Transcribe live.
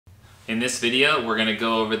In this video, we're going to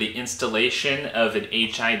go over the installation of an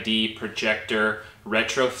HID projector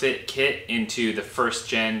retrofit kit into the first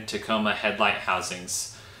gen Tacoma headlight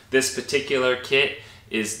housings. This particular kit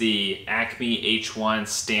is the Acme H1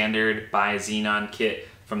 standard Bi-Xenon kit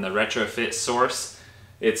from the Retrofit Source.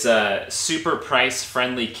 It's a super price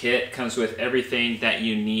friendly kit, comes with everything that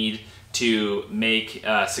you need to make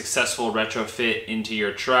a successful retrofit into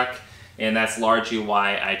your truck, and that's largely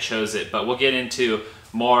why I chose it. But we'll get into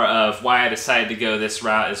more of why I decided to go this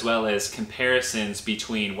route, as well as comparisons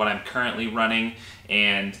between what I'm currently running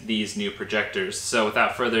and these new projectors. So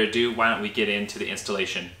without further ado, why don't we get into the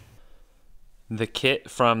installation. The kit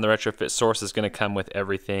from the Retrofit Source is going to come with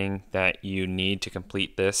everything that you need to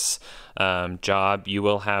complete this job. You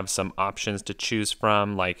will have some options to choose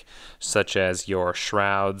from, such as your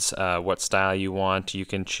shrouds, what style you want. You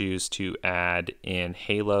can choose to add in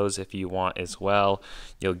halos if you want as well.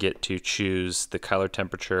 You'll get to choose the color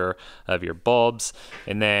temperature of your bulbs,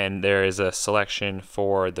 and then there is a selection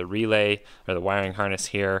for the relay or the wiring harness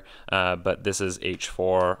here, but this is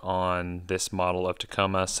H4 on this model of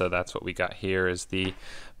Tacoma, so that's what we got here is the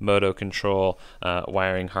Moto control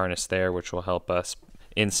wiring harness there, which will help us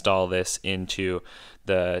install this into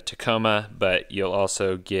the Tacoma. But you'll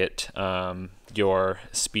also get your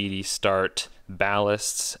Speedystart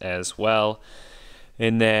Ballasts as well,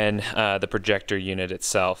 and then the projector unit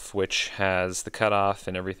itself, which has the cutoff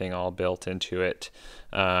and everything all built into it.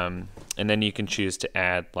 And then you can choose to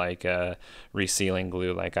add like a resealing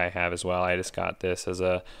glue like I have as well. I just got this as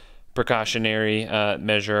a precautionary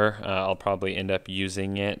measure. I'll probably end up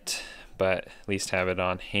using it, but at least have it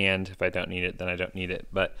on hand. If I don't need it, then I don't need it.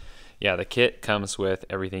 But yeah, the kit comes with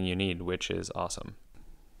everything you need, which is awesome.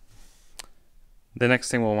 The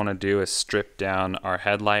next thing we'll want to do is strip down our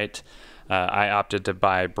headlight. I opted to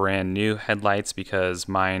buy brand new headlights because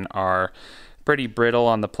mine are pretty brittle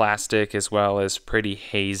on the plastic, as well as pretty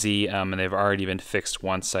hazy, and they've already been fixed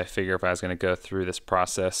once. So I figure if I was going to go through this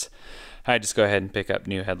process, I'd just go ahead and pick up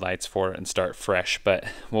new headlights for it and start fresh. But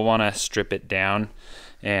we'll want to strip it down,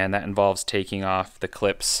 and that involves taking off the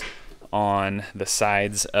clips on the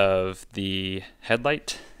sides of the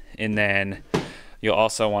headlight, and then you'll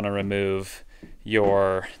also want to remove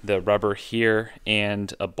the rubber here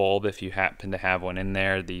and a bulb if you happen to have one in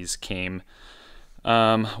there. These came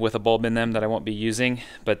with a bulb in them that I won't be using,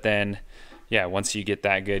 but then yeah, once you get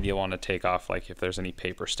that good, you'll want to take off if there's any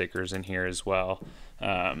paper stickers in here as well.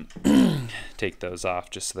 Take those off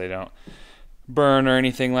just so they don't burn or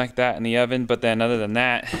anything like that in the oven. But then other than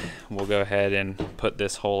that, we'll go ahead and put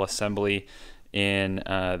this whole assembly in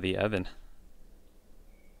the oven.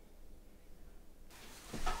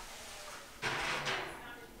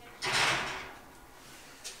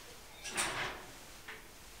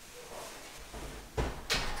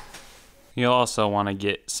 You'll also want to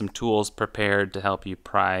get some tools prepared to help you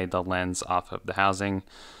pry the lens off of the housing.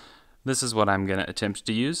 This is what I'm going to attempt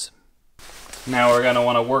to use. Now we're going to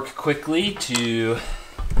want to work quickly to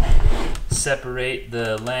separate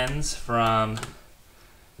the lens from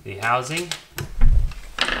the housing.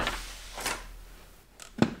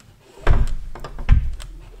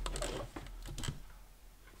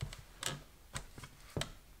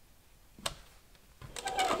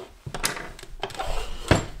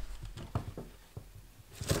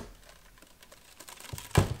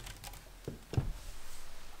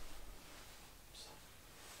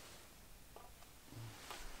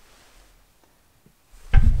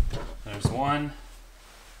 There's one.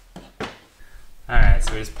 Alright,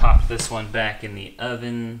 so we just popped this one back in the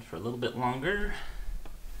oven for a little bit longer.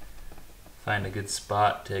 Find a good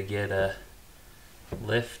spot to get a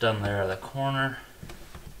lift on there at the corner.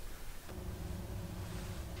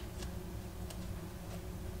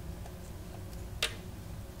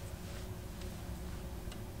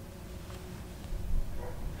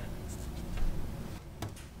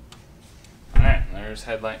 Alright, there's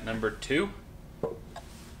headlight number 2.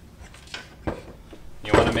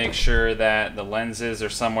 You want to make sure that the lenses are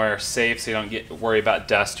somewhere safe so you don't worry about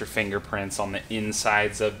dust or fingerprints on the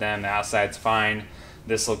insides of them. The outside's fine.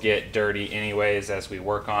 This will get dirty anyways as we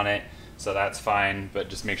work on it, so that's fine, but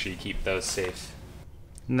just make sure you keep those safe.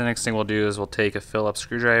 And the next thing we'll do is we'll take a Phillips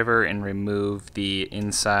screwdriver and remove the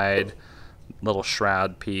inside little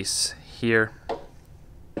shroud piece here.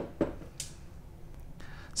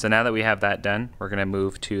 So now that we have that done, we're going to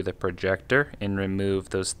move to the projector and remove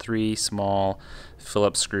those 3 small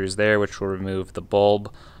Phillips screws there, which will remove the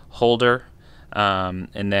bulb holder.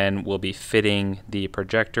 And then we'll be fitting the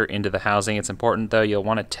projector into the housing. It's important though, you'll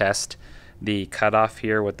want to test the cutoff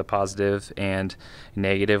here with the positive and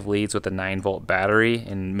negative leads with a 9-volt battery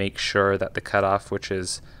and make sure that the cutoff, which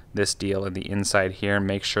is this deal in the inside here and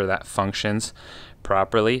make sure that functions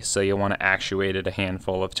properly. So you'll want to actuate it a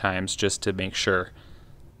handful of times just to make sure.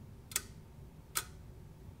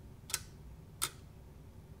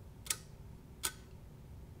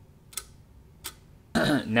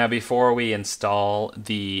 Now before we install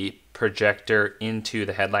the projector into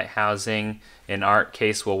the headlight housing, in our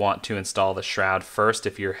case we'll want to install the shroud first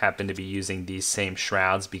if you happen to be using these same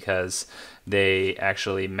shrouds, because they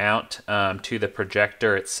actually mount to the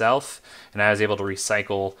projector itself, and I was able to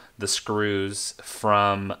recycle the screws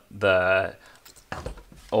from the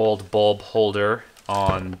old bulb holder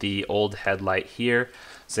on the old headlight here.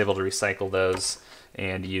 I was able to recycle those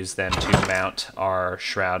and use them to mount our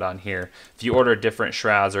shroud on here. If you order different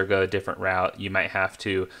shrouds or go a different route, you might have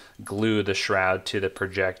to glue the shroud to the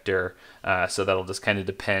projector, so that'll just kind of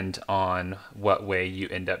depend on what way you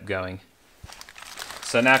end up going.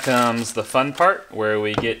 So now comes the fun part, where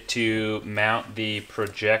we get to mount the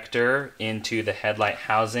projector into the headlight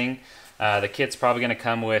housing. The kit's probably going to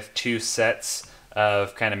come with 2 sets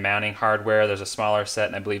of kind of mounting hardware. There's a smaller set,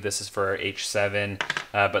 and I believe this is for our H7,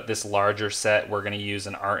 but this larger set we're going to use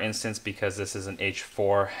in our instance because this is an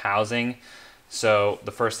H4 housing. So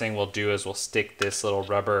the first thing we'll do is we'll stick this little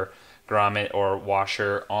rubber grommet or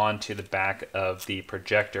washer onto the back of the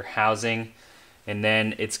projector housing, and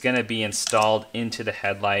then it's going to be installed into the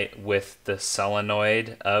headlight with the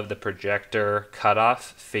solenoid of the projector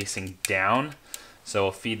cutoff facing down. So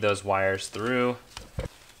we'll feed those wires through.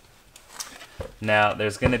 Now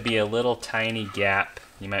there's going to be a little tiny gap,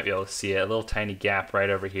 you might be able to see it, a little tiny gap right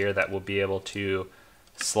over here that we'll be able to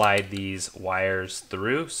slide these wires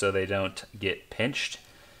through so they don't get pinched.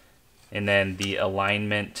 And then the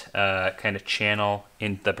alignment kind of channel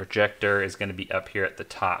in the projector is going to be up here at the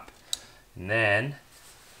top. And then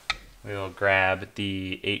we will grab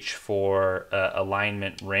the H4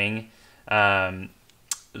 alignment ring.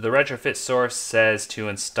 The Retrofit Source says to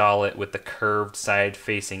install it with the curved side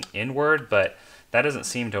facing inward, but that doesn't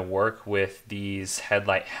seem to work with these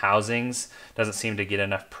headlight housings. Doesn't seem to get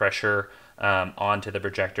enough pressure onto the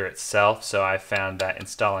projector itself, so I found that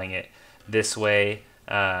installing it this way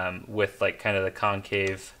with like kind of the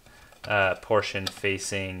concave portion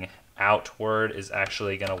facing outward is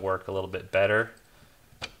actually going to work a little bit better,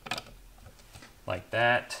 like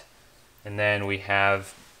that. And then we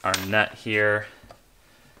have our nut here,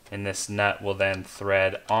 and this nut will then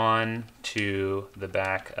thread on to the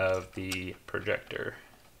back of the projector.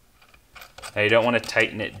 Now you don't want to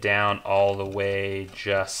tighten it down all the way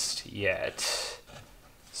just yet.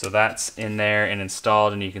 So that's in there and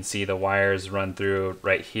installed, and you can see the wires run through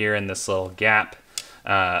right here in this little gap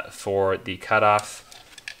for the cutoff.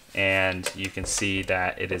 And you can see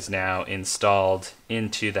that it is now installed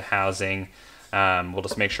into the housing. We'll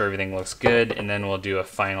just make sure everything looks good, and then we'll do a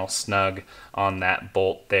final snug on that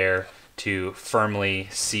bolt there to firmly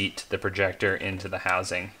seat the projector into the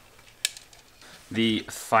housing. The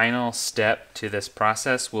final step to this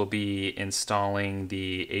process will be installing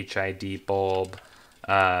the HID bulb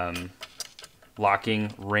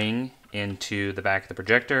locking ring into the back of the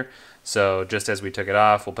projector. So just as we took it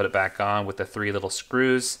off, we'll put it back on with the 3 little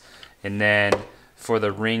screws, and then for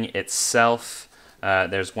the ring itself,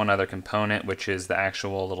 there's one other component, which is the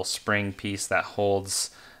actual little spring piece that holds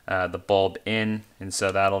the bulb in, and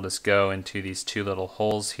so that'll just go into these 2 little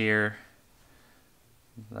holes here,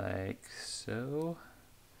 like so.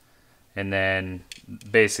 And then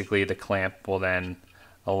basically the clamp will then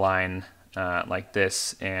align like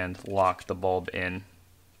this and lock the bulb in.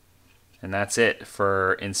 And that's it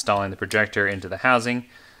for installing the projector into the housing.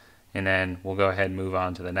 And then we'll go ahead and move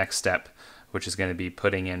on to the next step, which is going to be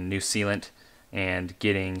putting in new sealant and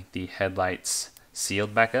getting the headlights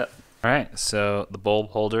sealed back up. Alright, so the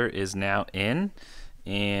bulb holder is now in,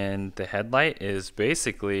 and the headlight is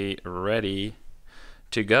basically ready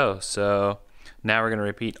to go. So now we're going to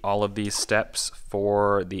repeat all of these steps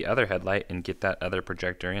for the other headlight and get that other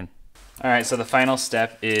projector in. Alright, so the final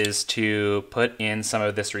step is to put in some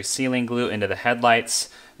of this resealing glue into the headlights.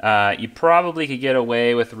 You probably could get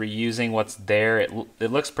away with reusing what's there.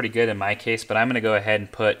 It looks pretty good in my case, but I'm going to go ahead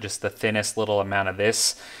and put just the thinnest little amount of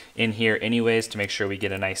this in here anyways to make sure we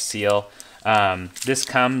get a nice seal. This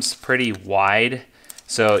comes pretty wide,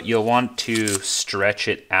 so you'll want to stretch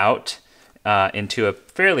it out into a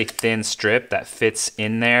fairly thin strip that fits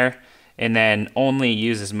in there, and then only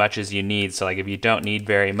use as much as you need. So like if you don't need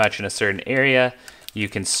very much in a certain area, you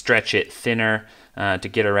can stretch it thinner to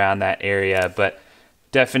get around that area. But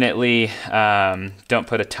definitely don't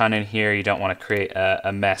put a ton in here. You don't want to create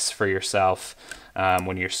a mess for yourself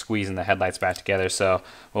when you're squeezing the headlights back together. So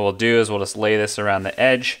what we'll do is we'll just lay this around the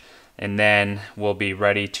edge, and then we'll be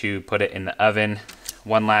ready to put it in the oven.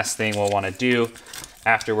 one last thing we'll want to do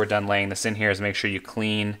after we're done laying this in here is make sure you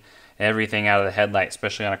clean everything out of the headlight,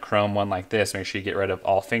 especially on a chrome one like this. Make sure you get rid of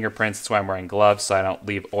all fingerprints. That's why I'm wearing gloves, so I don't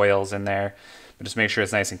leave oils in there. But just make sure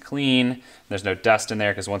it's nice and clean. There's no dust in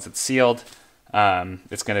there, because once it's sealed,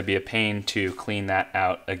 it's going to be a pain to clean that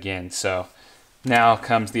out again. So now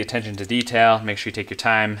comes the attention to detail. Make sure you take your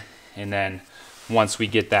time, and then once we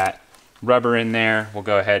get that rubber in there, we'll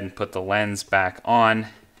go ahead and put the lens back on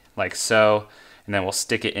like so, and then we'll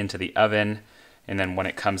stick it into the oven, and then when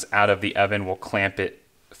it comes out of the oven, we'll clamp it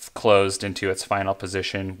closed into its final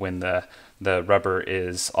position when the rubber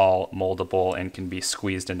is all moldable and can be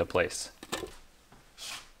squeezed into place.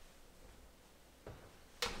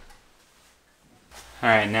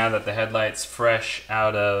 Alright, now that the headlight's fresh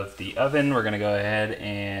out of the oven, we're going to go ahead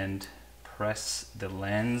and press the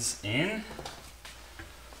lens in.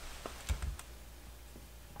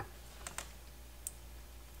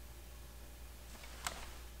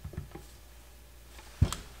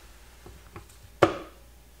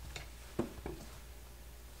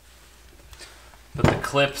 Put the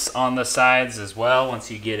clips on the sides as well once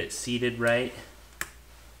you get it seated right.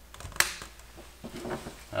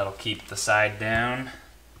 That'll keep the side down.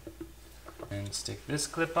 And stick this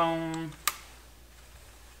clip on.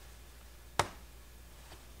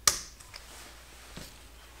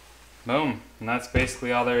 Boom. And that's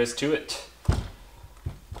basically all there is to it.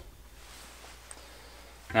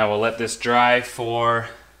 Now we'll let this dry for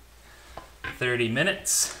 30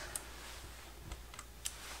 minutes.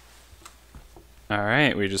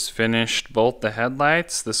 Alright, we just finished both the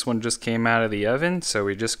headlights. This one just came out of the oven, so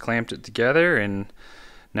we just clamped it together, and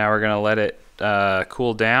now we're going to let it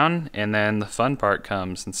cool down, and then the fun part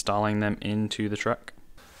comes, installing them into the truck.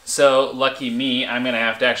 So, lucky me, I'm going to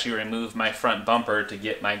have to actually remove my front bumper to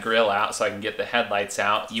get my grill out so I can get the headlights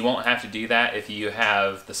out. You won't have to do that if you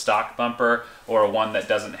have the stock bumper or one that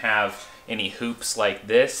doesn't have any hoops like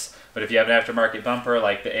this. But if you have an aftermarket bumper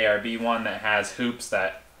like the ARB one that has hoops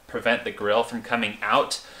that prevent the grill from coming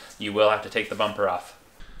out, you will have to take the bumper off.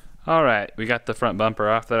 Alright, we got the front bumper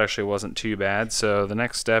off. That actually wasn't too bad. So the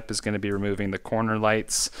next step is going to be removing the corner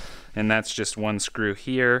lights, and that's just one screw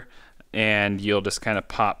here, and you'll just kind of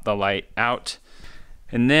pop the light out.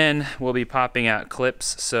 And then we'll be popping out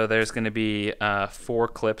clips. So there's going to be 4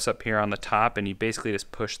 clips up here on the top, and you basically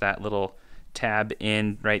just push that little tab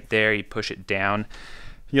in right there. You push it down.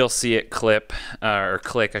 You'll see it clip, or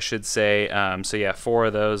click I should say. So yeah, 4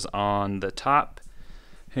 of those on the top.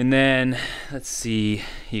 And then, let's see,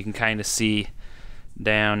 you can kind of see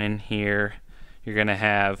down in here, you're going to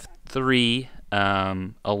have 3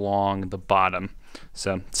 along the bottom.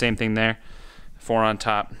 So same thing there, 4 on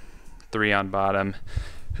top, 3 on bottom.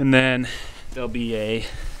 And then there'll be a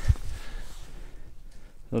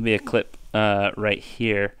clip right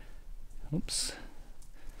here. Oops.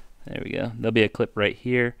 There we go. There'll be a clip right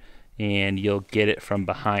here, and you'll get it from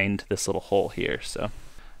behind this little hole here. So,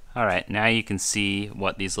 all right, now you can see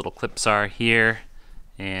what these little clips are here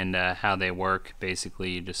and how they work.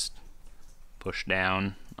 Basically, you just push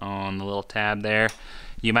down on the little tab there.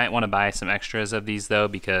 You might want to buy some extras of these though,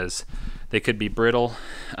 because they could be brittle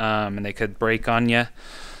and they could break on you.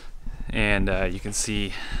 And you can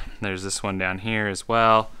see there's this one down here as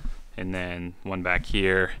well, and then one back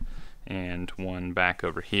here, and one back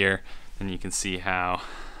over here, and you can see how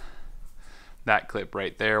that clip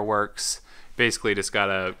right there works. Basically just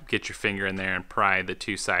gotta get your finger in there and pry the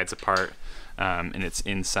 2 sides apart, and it's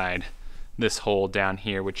inside this hole down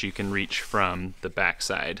here, which you can reach from the back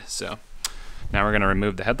side. So now we're gonna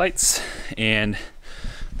remove the headlights, and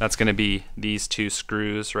that's gonna be these 2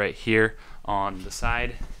 screws right here on the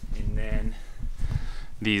side, and then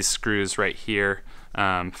these screws right here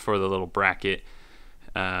for the little bracket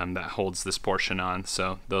that holds this portion on.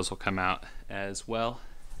 So those will come out as well,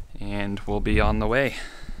 and we'll be on the way.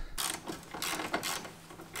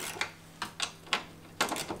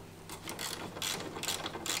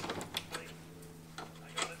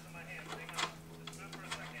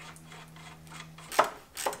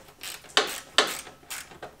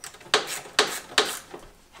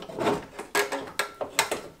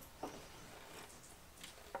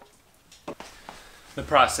 The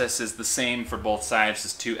process is the same for both sides,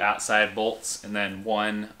 just 2 outside bolts and then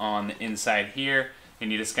 1 on the inside here,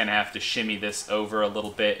 and you just kind of have to shimmy this over a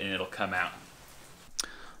little bit and it'll come out.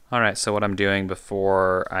 Alright, so what I'm doing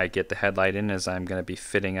before I get the headlight in is I'm going to be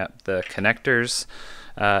fitting up the connectors.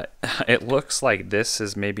 It looks like this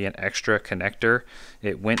is maybe an extra connector.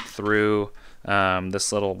 It went through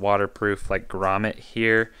this little waterproof like grommet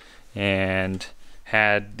here and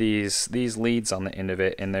had these leads on the end of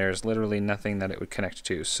it, and there's literally nothing that it would connect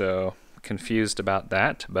to. So confused about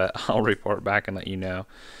that, but I'll report back and let you know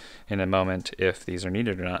in a moment if these are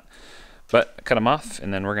needed or not. But cut them off,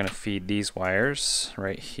 and then we're going to feed these wires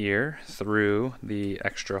right here through the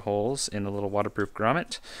extra holes in the little waterproof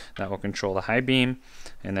grommet. That will control the high beam,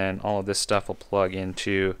 and then all of this stuff will plug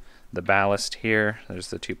into the ballast here. There's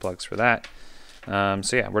the 2 plugs for that.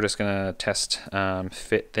 So yeah, we're just going to test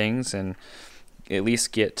fit things and at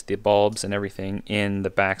least get the bulbs and everything in the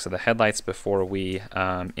backs of the headlights before we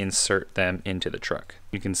insert them into the truck.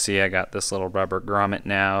 You can see I got this little rubber grommet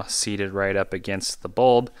now seated right up against the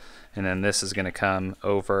bulb, and then this is going to come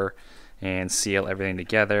over and seal everything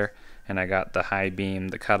together. And I got the high beam,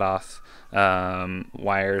 the cutoff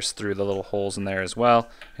wires through the little holes in there as well,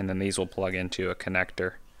 and then these will plug into a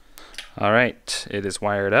connector. Alright, it is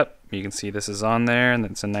wired up. You can see this is on there, and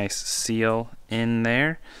it's a nice seal in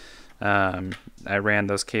there. I ran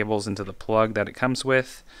those cables into the plug that it comes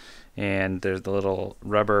with, and there's the little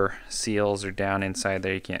rubber seals are down inside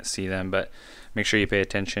there. You can't see them, but make sure you pay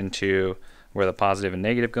attention to where the positive and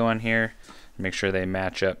negative go on here. Make sure they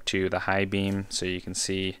match up to the high beam so you can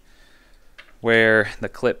see where the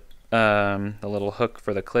clip, the little hook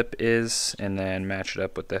for the clip is, and then match it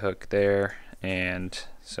up with the hook there. And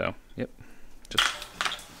so, yep.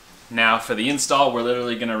 Now for the install, we're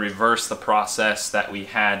literally going to reverse the process that we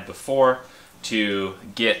had before to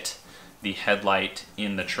get the headlight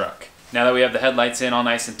in the truck. Now that we have the headlights in all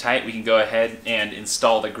nice and tight, we can go ahead and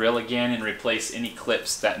install the grill again and replace any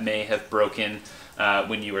clips that may have broken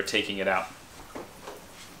when you were taking it out.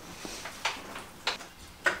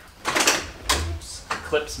 Oops.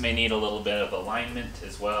 Clips may need a little bit of alignment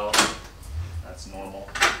as well. That's normal.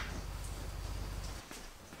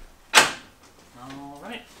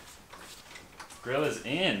 Alright. Grill is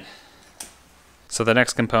in. So the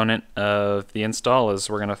next component of the install is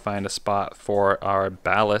we're going to find a spot for our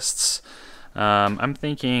ballasts. I'm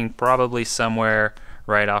thinking probably somewhere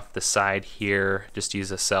right off the side here. Just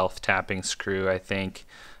use a self-tapping screw, I think.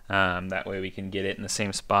 That way we can get it in the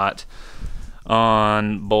same spot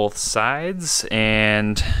on both sides.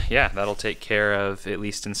 And yeah, that'll take care of at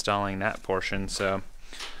least installing that portion. So,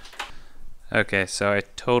 okay, so I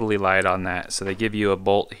totally lied on that. So they give you a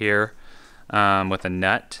bolt here with a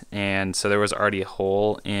nut, and so there was already a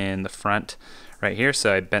hole in the front right here,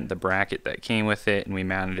 so I bent the bracket that came with it and we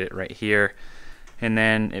mounted it right here, and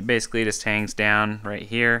then it basically just hangs down right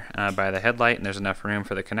here by the headlight, and there's enough room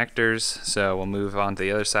for the connectors. So we'll move on to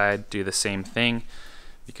the other side, do the same thing,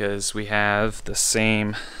 because we have the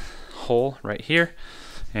same hole right here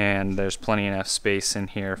and there's plenty enough space in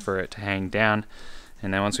here for it to hang down.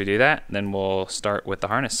 And then once we do that, then we'll start with the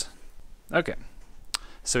harness. Okay.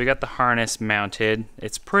 So we got the harness mounted.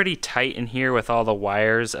 It's pretty tight in here with all the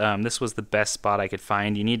wires. This was the best spot I could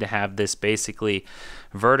find. You need to have this basically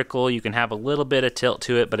vertical. You can have a little bit of tilt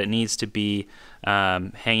to it, but it needs to be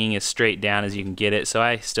hanging as straight down as you can get it. So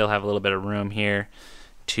I still have a little bit of room here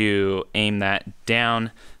to aim that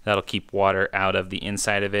down. That'll keep water out of the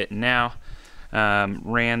inside of it. Now,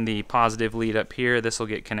 ran the positive lead up here. This will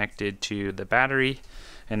get connected to the battery.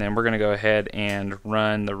 And then we're going to go ahead and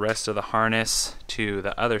run the rest of the harness to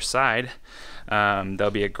the other side. There'll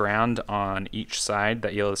be a ground on each side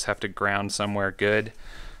that you'll just have to ground somewhere good.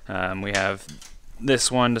 We have this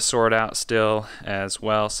one to sort out still as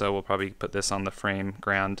well, so we'll probably put this on the frame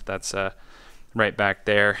ground that's right back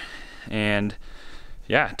there. And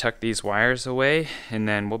yeah, tuck these wires away, and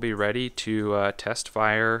then we'll be ready to test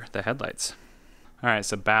fire the headlights. Alright,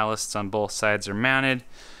 so ballasts on both sides are mounted.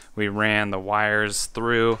 We ran the wires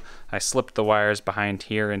through. I slipped the wires behind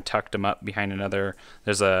here and tucked them up behind another.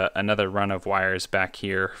 There's another run of wires back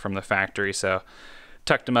here from the factory, so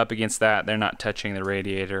tucked them up against that. They're not touching the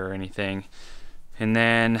radiator or anything. And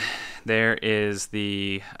then there is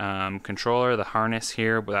the controller, the harness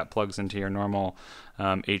here, that plugs into your normal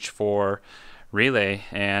H4 relay.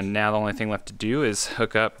 And now the only thing left to do is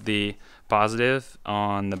hook up the positive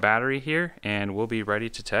on the battery here, and we'll be ready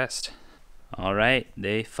to test. Alright,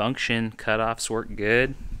 they function. Cutoffs work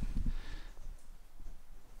good.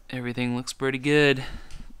 Everything looks pretty good.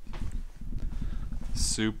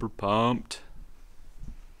 Super pumped.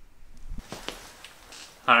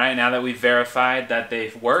 Alright, now that we've verified that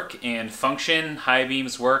they work and function, high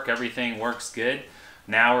beams work, everything works good,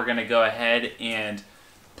 now we're going to go ahead and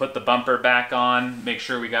put the bumper back on, make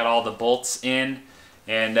sure we got all the bolts in,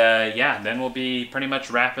 and yeah, then we'll be pretty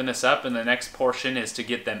much wrapping this up, and the next portion is to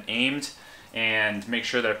get them aimed and make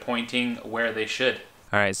sure they're pointing where they should.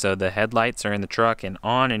 Alright, so the headlights are in the truck and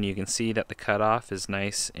on, and you can see that the cutoff is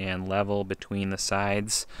nice and level between the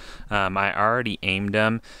sides. I already aimed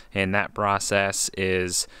them, and that process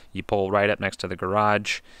is you pull right up next to the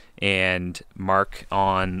garage and mark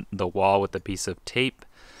on the wall with a piece of tape,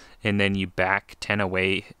 and then you back 10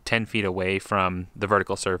 feet away from the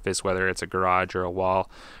vertical surface, whether it's a garage or a wall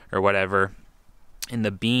or whatever, and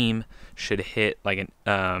the beam should hit like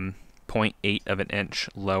an 0.8 of an inch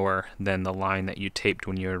lower than the line that you taped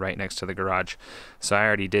when you were right next to the garage. So I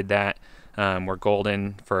already did that. We're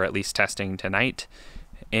golden for at least testing tonight,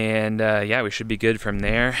 and yeah, we should be good from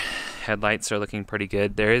there. Headlights are looking pretty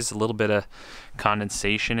good. There is a little bit of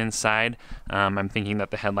condensation inside. I'm thinking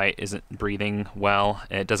that the headlight isn't breathing well.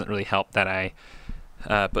 It doesn't really help that I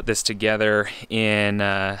put this together in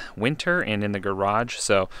winter and in the garage,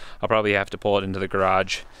 so I'll probably have to pull it into the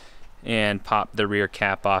garage and pop the rear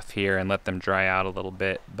cap off here and let them dry out a little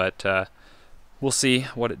bit, but we'll see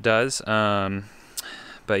what it does.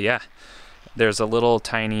 But yeah, there's a little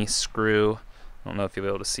tiny screw. I don't know if you'll be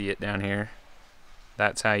able to see it down here.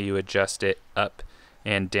 That's how you adjust it up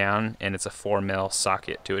and down, and it's a 4mm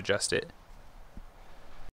socket to adjust it.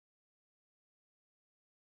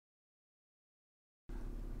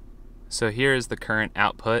 So here is the current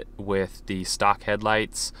output with the stock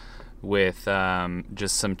headlights, with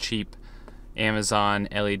just some cheap Amazon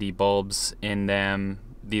LED bulbs in them.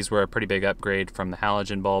 These were a pretty big upgrade from the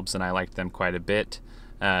halogen bulbs, and I liked them quite a bit.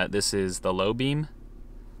 This is the low beam,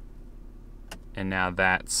 and now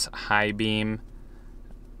that's high beam,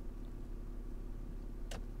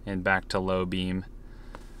 and back to low beam.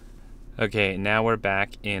 Okay, now we're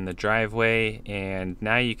back in the driveway, and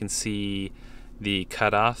now you can see the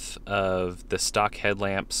cutoff of the stock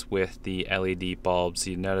headlamps with the LED bulbs.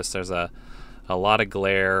 You notice there's a lot of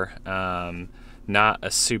glare, not a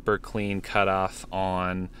super clean cutoff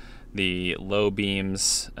on the low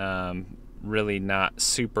beams, really not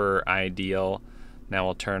super ideal. Now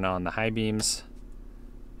we'll turn on the high beams,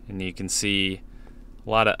 and you can see a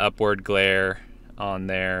lot of upward glare on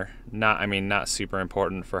there. Not super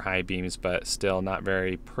important for high beams, but still not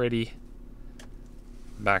very pretty.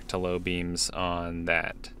 Back to low beams on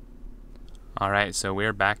that. Alright, so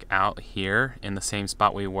we're back out here in the same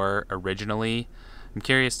spot we were originally. I'm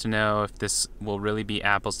curious to know if this will really be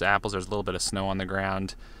apples to apples. There's a little bit of snow on the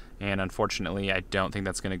ground, and unfortunately I don't think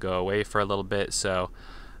that's going to go away for a little bit, so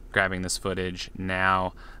grabbing this footage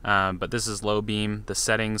now. But this is low beam. The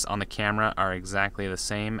settings on the camera are exactly the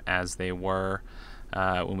same as they were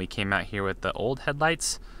when we came out here with the old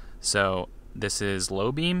headlights. So this is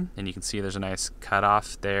low beam, and you can see there's a nice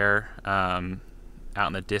cutoff there out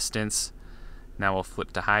in the distance. Now we'll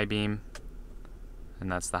flip to high beam,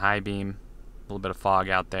 and that's the high beam. A little bit of fog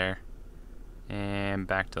out there, and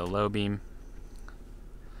back to the low beam,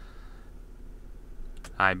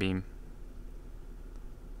 high beam,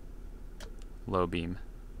 low beam.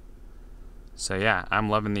 So yeah, I'm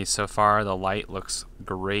loving these so far. The light looks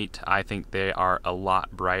great. I think they are a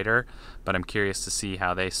lot brighter, but I'm curious to see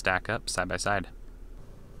how they stack up side by side.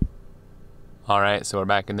 Alright, so we're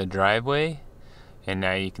back in the driveway, and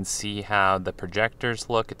now you can see how the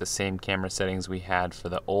projectors look at the same camera settings we had for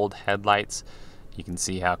the old headlights. You can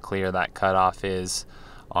see how clear that cutoff is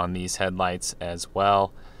on these headlights as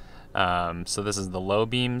well. So this is the low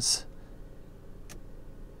beams,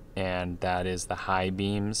 and that is the high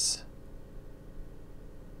beams,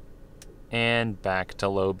 and back to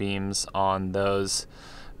low beams on those.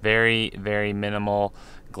 Very, very minimal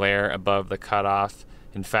glare above the cutoff.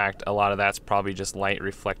 In fact, a lot of that's probably just light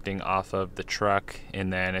reflecting off of the truck,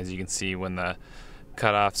 and then as you can see, when the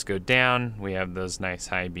cutoffs go down, we have those nice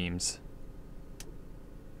high beams.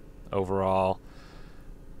 Overall,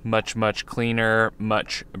 much cleaner,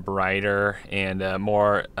 much brighter, and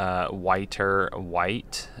more whiter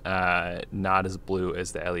white, not as blue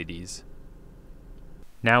as the LEDs.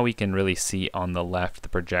 Now we can really see on the left the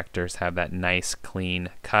projectors have that nice clean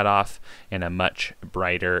cutoff and a much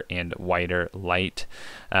brighter and whiter light.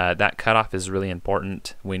 That cutoff is really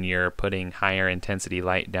important when you're putting higher intensity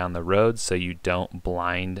light down the road so you don't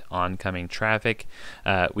blind oncoming traffic.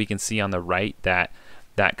 We can see on the right that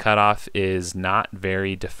that cutoff is not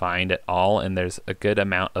very defined at all, and there's a good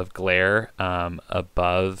amount of glare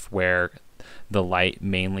above where the light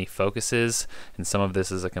mainly focuses, and some of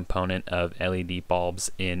this is a component of LED bulbs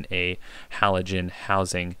in a halogen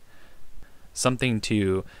housing. Something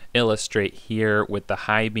to illustrate here with the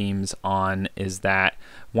high beams on is that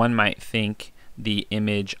one might think the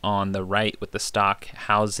image on the right with the stock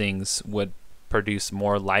housings would produce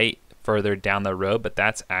more light further down the road, but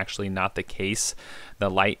that's actually not the case. The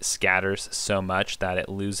light scatters so much that it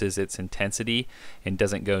loses its intensity and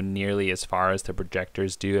doesn't go nearly as far as the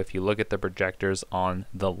projectors do. If you look at the projectors on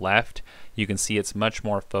the left, you can see it's much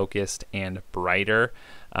more focused and brighter.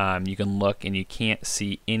 You can look and you can't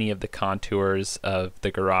see any of the contours of the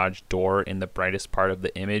garage door in the brightest part of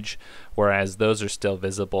the image, whereas those are still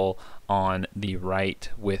visible on the right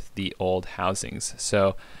with the old housings.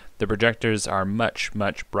 So the projectors are much,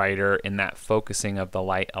 much brighter, and that focusing of the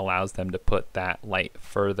light allows them to put that light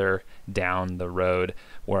further down the road,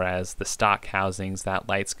 whereas the stock housings, that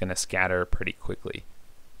light's going to scatter pretty quickly.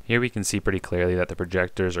 Here we can see pretty clearly that the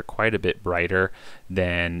projectors are quite a bit brighter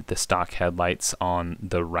than the stock headlights on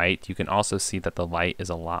the right. You can also see that the light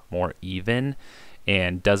is a lot more even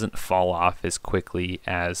and doesn't fall off as quickly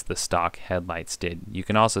as the stock headlights did. You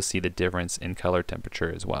can also see the difference in color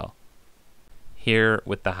temperature as well. Here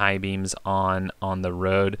with the high beams on the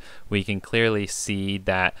road, we can clearly see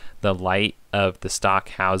that the light of the stock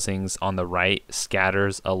housings on the right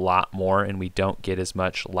scatters a lot more, and we don't get as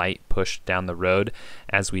much light pushed down the road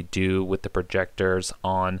as we do with the projectors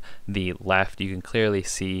on the left. You can clearly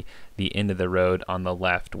see the end of the road on the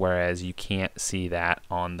left, whereas you can't see that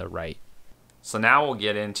on the right. So now we'll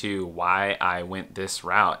get into why I went this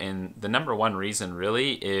route, and the number one reason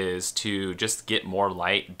really is to just get more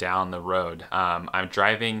light down the road. I'm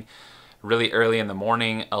driving really early in the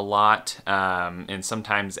morning a lot, and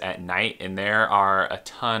sometimes at night, and there are a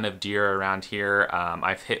ton of deer around here.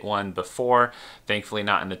 I've hit one before, thankfully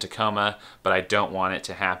not in the Tacoma, but I don't want it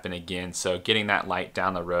to happen again. So getting that light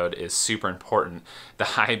down the road is super important. The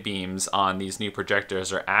high beams on these new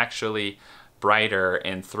projectors are actually brighter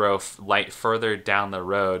and throw light further down the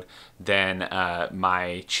road than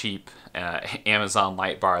my cheap Amazon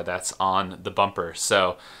light bar that's on the bumper.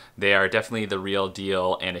 So they are definitely the real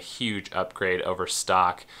deal and a huge upgrade over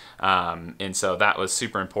stock. And so that was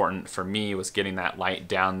super important for me, was getting that light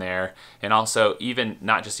down there. And also, even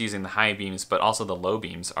not just using the high beams, but also the low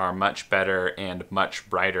beams are much better and much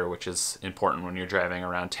brighter, which is important when you're driving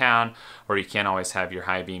around town, or you can't always have your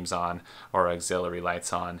high beams on or auxiliary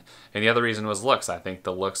lights on. And the other reason was looks. I think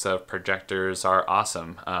the looks of projectors are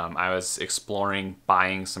awesome. I was exploring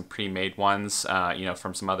buying some pre-made ones,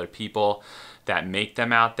 from some other people that make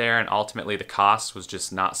them out there, and ultimately the cost was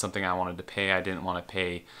just not something I wanted to pay. I didn't want to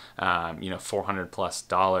pay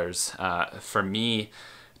 $400+ for me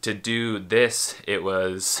to do this. It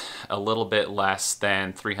was a little bit less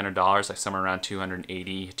than $300, like somewhere around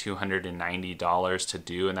 $280, $290 to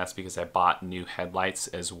do, and that's because I bought new headlights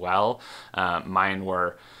as well. Mine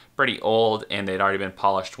were pretty old and they'd already been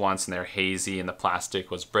polished once, and they're hazy and the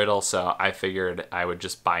plastic was brittle, so I figured I would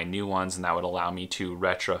just buy new ones, and that would allow me to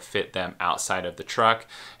retrofit them outside of the truck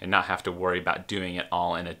and not have to worry about doing it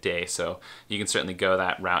all in a day. So you can certainly go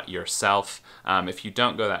that route yourself. If you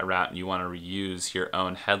don't go that route and you want to reuse your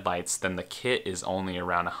own headlights, then the kit is only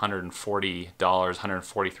around $140,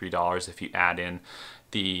 $143 if you add in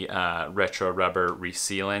the retro rubber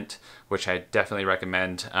resealant, which I definitely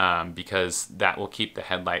recommend because that will keep the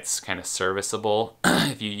headlights kind of serviceable.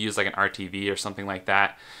 If you use like an RTV or something like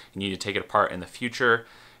that, and you need to take it apart in the future,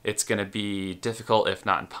 it's going to be difficult, if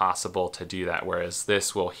not impossible, to do that, whereas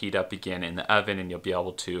this will heat up again in the oven and you'll be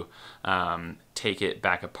able to take it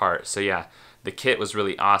back apart. So yeah, the kit was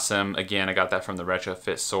really awesome. Again, I got that from the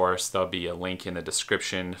Retrofit Source. There'll be a link in the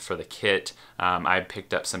description for the kit. I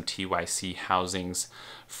picked up some TYC housings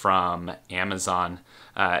from Amazon.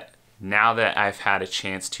 Now that I've had a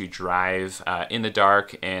chance to drive in the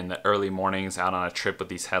dark and the early mornings out on a trip with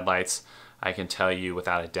these headlights, I can tell you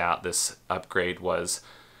without a doubt this upgrade was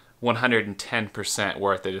 110%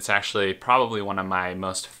 worth it. It's actually probably one of my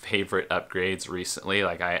most favorite upgrades recently.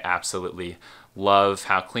 Like, I absolutely love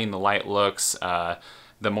how clean the light looks,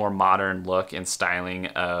 the more modern look and styling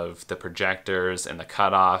of the projectors and the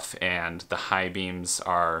cutoff, and the high beams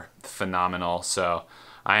are phenomenal. So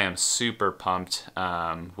I am super pumped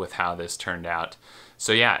with how this turned out.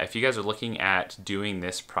 So yeah, if you guys are looking at doing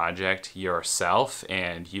this project yourself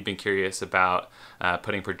and you've been curious about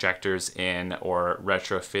putting projectors in or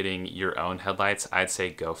retrofitting your own headlights, I'd say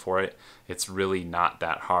go for it. It's really not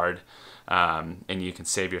that hard. And you can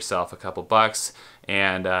save yourself a couple bucks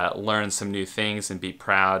and learn some new things and be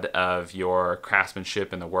proud of your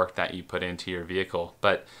craftsmanship and the work that you put into your vehicle.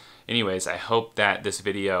 But anyways, I hope that this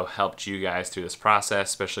video helped you guys through this process,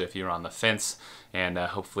 especially if you're on the fence, and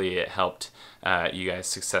hopefully it helped you guys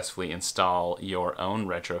successfully install your own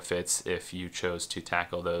retrofits if you chose to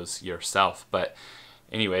tackle those yourself. But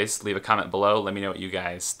anyways, leave a comment below. Let me know what you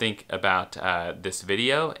guys think about this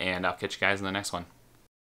video, and I'll catch you guys in the next one.